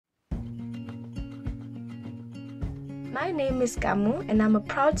My name is Gamu and I'm a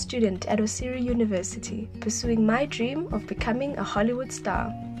proud student at Osiri University, pursuing my dream of becoming a Hollywood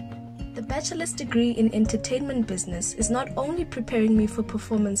star. The bachelor's degree in entertainment business is not only preparing me for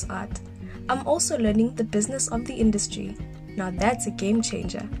performance art, I'm also learning the business of the industry. Now that's a game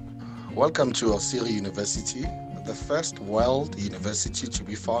changer. Welcome to Osiri University, the first world university to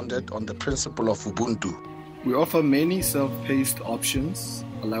be founded on the principle of Ubuntu. We offer many self-paced options,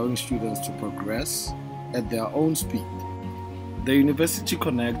 allowing students to progress at their own speed. The university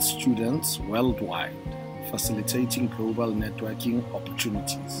connects students worldwide, facilitating global networking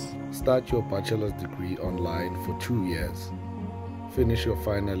opportunities. Start your bachelor's degree online for 2 years. Finish your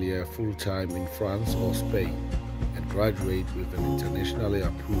final year full-time in France or Spain and graduate with an internationally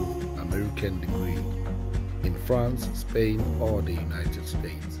approved American degree in France, Spain, or the United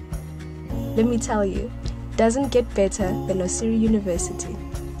States. Let me tell you, it doesn't get better than Osiri University.